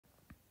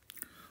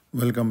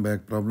Welcome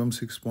back. Problem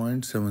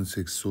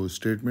 6.76. So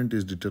statement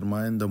is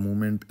determine the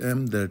moment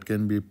M that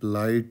can be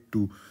applied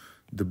to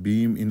the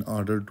beam in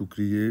order to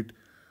create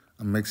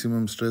a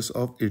maximum stress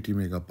of 80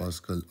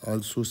 megapascal.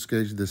 Also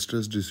sketch the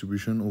stress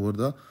distribution over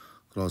the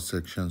cross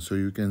section. So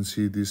you can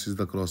see this is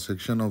the cross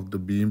section of the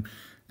beam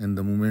and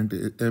the moment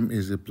M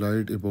is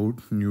applied about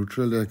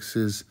neutral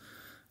axis.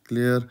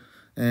 Clear?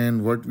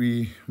 And what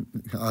we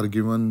are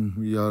given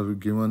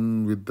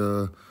with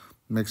the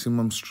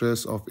maximum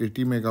stress of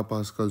 80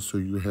 megapascal. So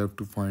you have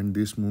to find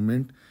this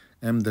moment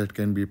M that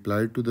can be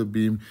applied to the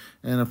beam,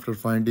 and after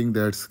finding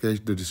that,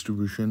 sketch the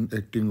distribution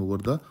acting over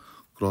the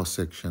cross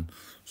section.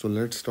 So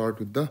let's start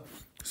with the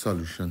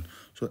solution.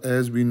 So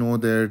as we know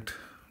that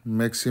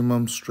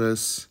maximum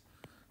stress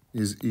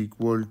is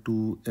equal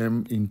to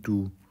M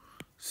into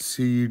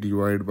C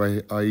divided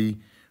by I.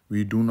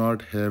 We do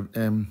not have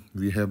M,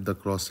 we have the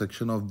cross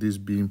section of this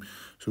beam.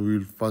 So we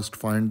will first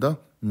find the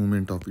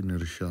moment of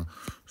inertia.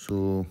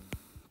 So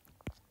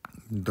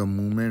the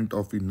moment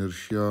of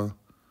inertia,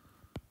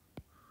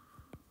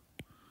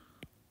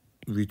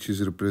 which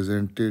is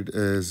represented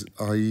as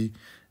I,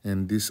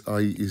 and this I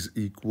is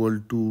equal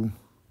to,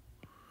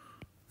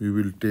 we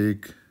will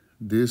take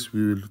this,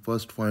 we will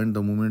first find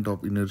the moment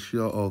of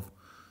inertia of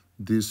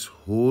this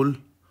whole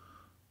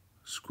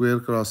square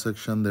cross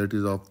section, that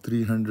is of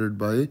 300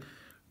 by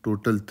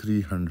total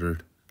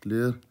 300.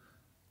 Clear?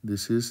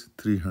 This is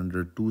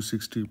 300,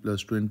 260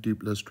 plus 20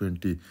 plus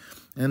 20,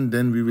 and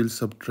then we will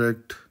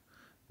subtract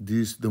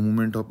this, the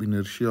moment of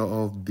inertia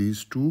of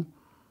these two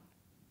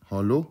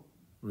hollow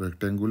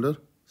rectangular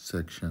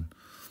section.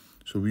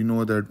 So we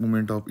know that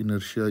moment of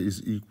inertia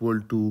is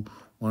equal to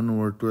 1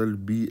 over 12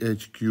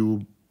 bh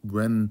cube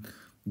when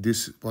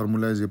this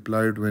formula is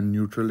applied when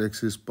neutral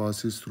axis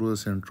passes through a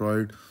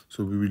centroid.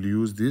 So we will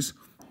use this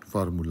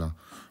formula.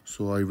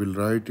 So I will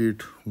write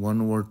it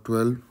 1 over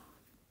 12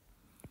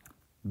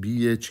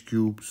 bh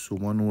cube. So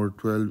 1 over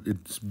 12,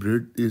 its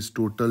breadth is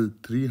total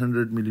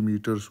 300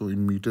 millimeters. So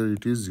in meter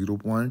it is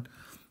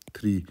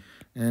 0.3,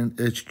 and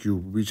h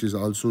cube, which is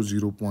also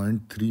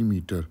 0.3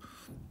 meter.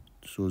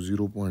 So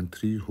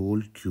 0.3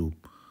 whole cube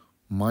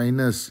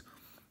minus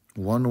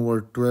 1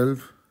 over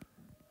 12.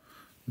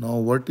 Now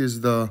what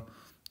is the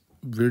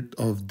width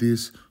of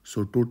this?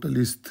 So total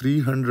is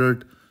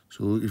 300.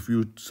 So if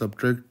you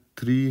subtract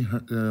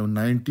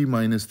 90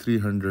 minus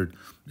 300,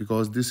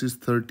 because this is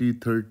 30,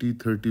 30,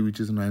 30, which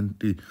is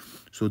 90.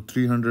 So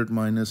 300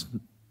 minus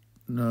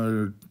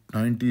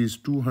 90 is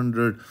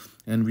 200,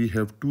 and we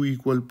have two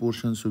equal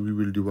portions, so we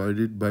will divide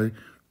it by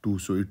 2.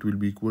 So it will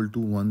be equal to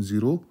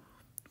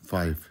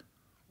 105.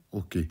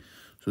 Okay,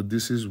 so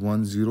this is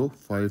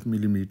 105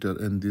 millimeter,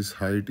 and this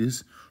height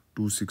is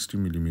 260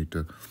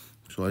 millimeter.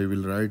 So I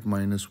will write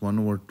minus 1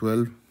 over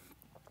 12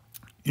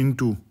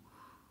 into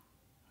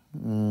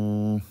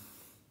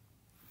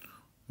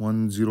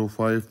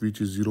 105,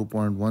 which is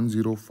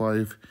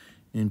 0.105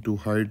 into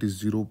height is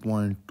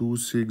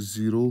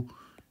 0.260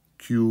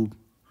 cube.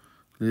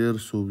 Clear?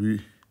 So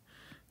we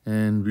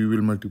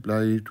will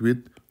multiply it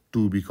with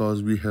 2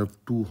 because we have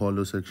two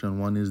hollow section.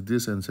 One is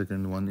this and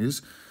second one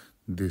is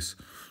this.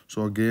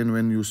 So again,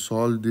 when you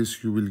solve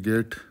this, you will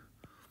get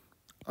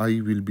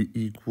I will be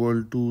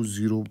equal to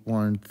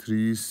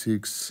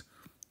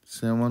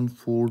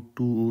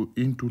 0.36742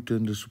 into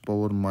 10 raised to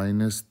power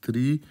minus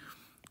 3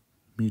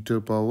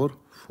 meter power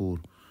 4.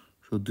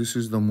 So this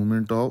is the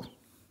moment of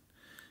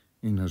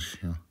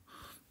inertia.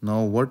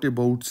 Now what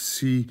about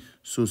C?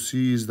 So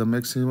C is the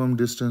maximum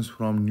distance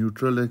from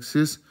neutral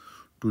axis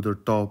to the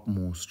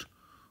topmost.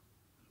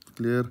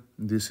 Clear?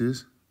 This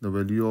is the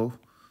value of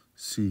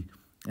C,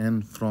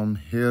 and from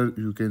here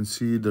you can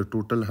see the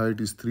total height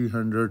is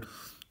 300.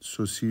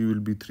 So C will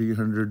be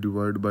 300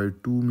 divided by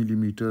 2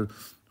 millimeter,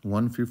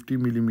 150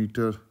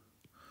 millimeter,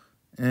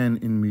 and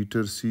in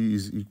meter C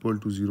is equal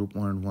to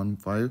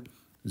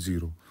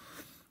 0.150.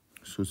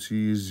 So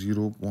C is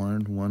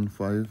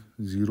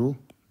 0.150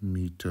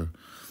 meter.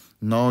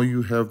 Now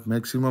you have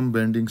maximum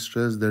bending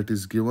stress that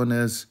is given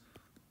as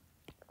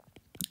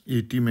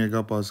 80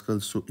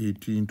 megapascal. So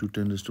 80 into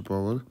 10 raised to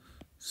power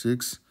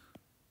 6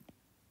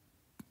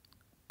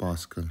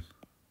 pascal.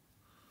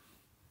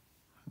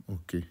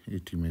 Okay,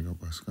 80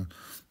 megapascal.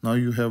 Now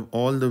you have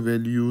all the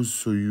values.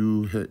 So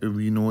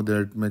we know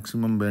that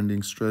maximum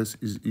bending stress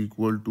is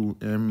equal to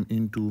M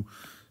into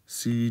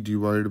C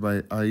divided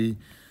by I.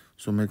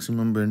 So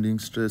maximum bending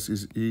stress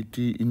is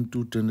 80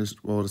 into 10 raised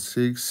to power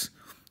 6.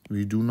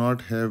 We do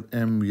not have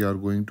M, we are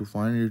going to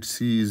find it.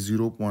 C is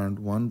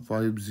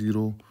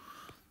 0.150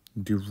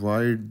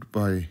 divided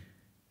by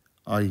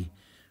I,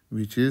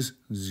 which is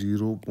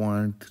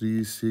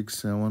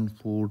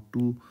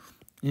 0.36742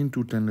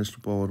 into 10 raised to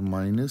power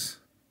minus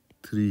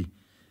 3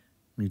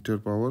 meter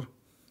power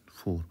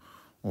 4.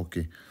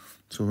 Okay,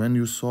 so when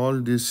you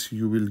solve this,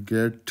 you will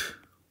get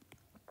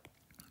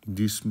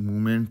this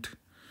moment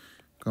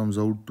comes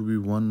out to be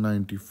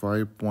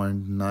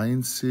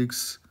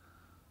 195.96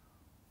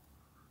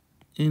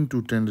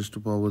 into 10 raised to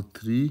power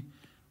 3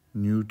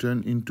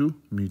 Newton into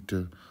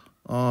meter,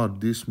 or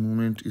this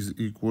moment is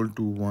equal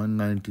to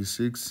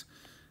 196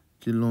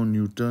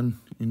 kilonewton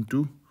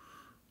into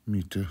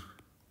meter.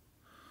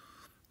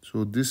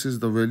 So this is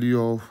the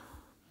value of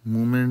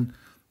moment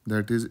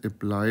that is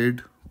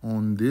applied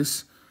on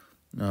this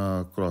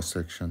cross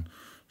section.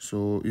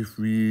 So if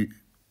we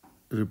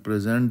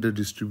represent the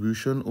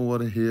distribution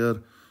over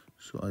here,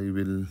 so I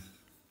will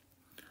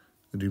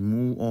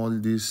remove all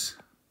this.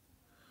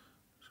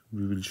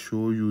 We will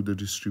show you the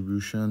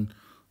distribution.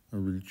 I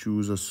will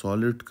choose a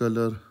solid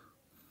color,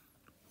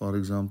 for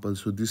example.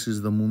 So this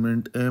is the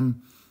moment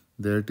M,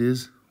 that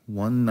is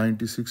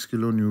 196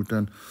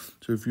 kilonewton.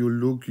 So if you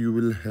look, you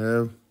will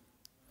have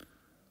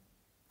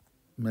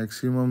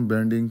maximum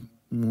bending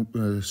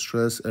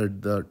stress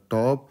at the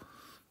top.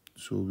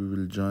 So we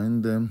will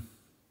join them,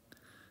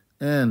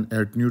 and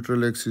at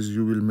neutral axis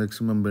you will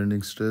maximum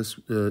bending stress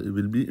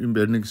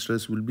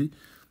will be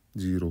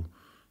 0.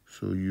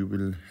 So you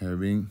will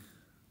having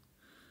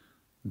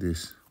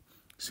this.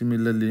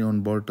 Similarly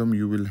on bottom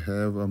you will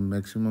have a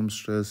maximum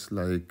stress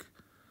like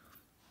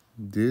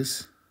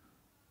this,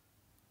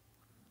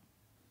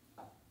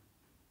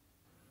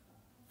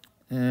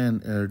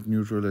 and at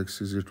neutral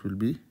axis it will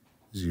be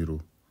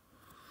 0.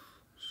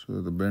 So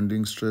the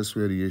bending stress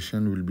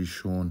variation will be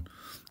shown.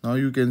 Now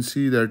you can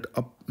see that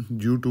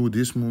due to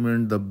this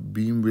movement the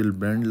beam will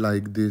bend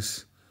like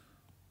this.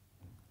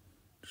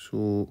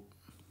 So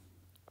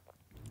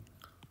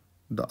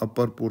the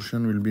upper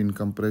portion will be in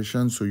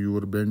compression, so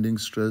your bending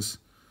stress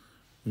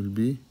will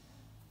be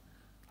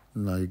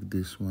like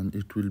this one.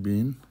 It will be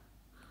in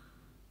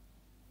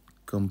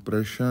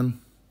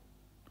compression,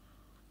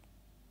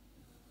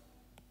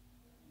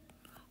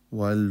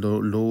 while the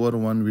lower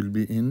one will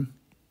be in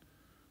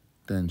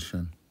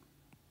tension,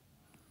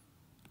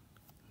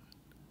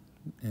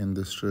 and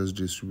the stress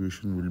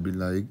distribution will be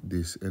like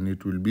this, and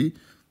it will be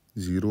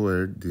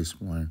 0 at this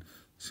point.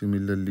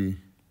 Similarly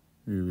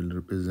we will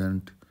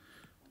represent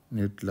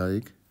it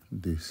like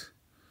this.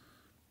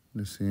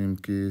 The same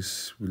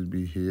case will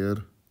be here.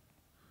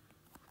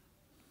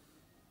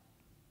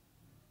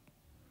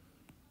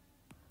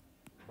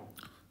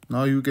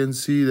 Now you can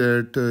see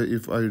that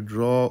if I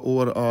draw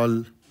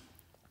overall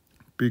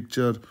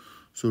picture,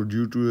 so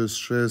due to a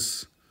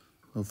stress,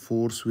 a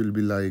force will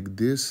be like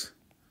this,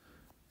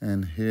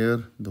 and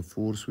here the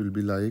force will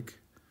be like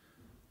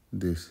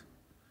this,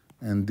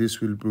 and this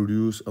will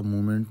produce a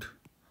moment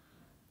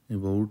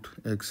about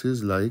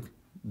axis like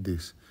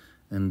this,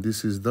 and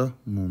this is the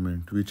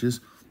moment, which is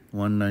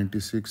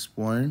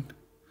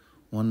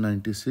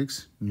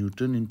 196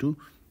 Newton into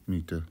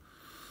meter.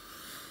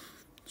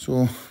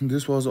 So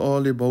this was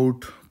all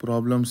about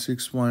problem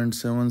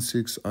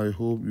 6.76. I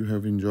hope you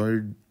have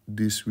enjoyed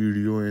this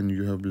video and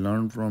you have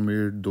learned from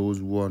it. Those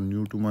who are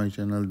new to my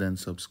channel, then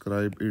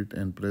subscribe it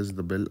and press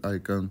the bell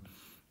icon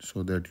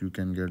so that you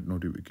can get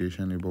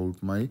notification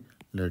about my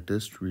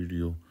latest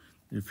video.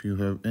 If you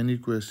have any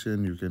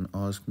question, you can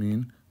ask me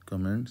in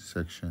comment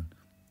section.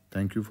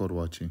 Thank you for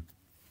watching.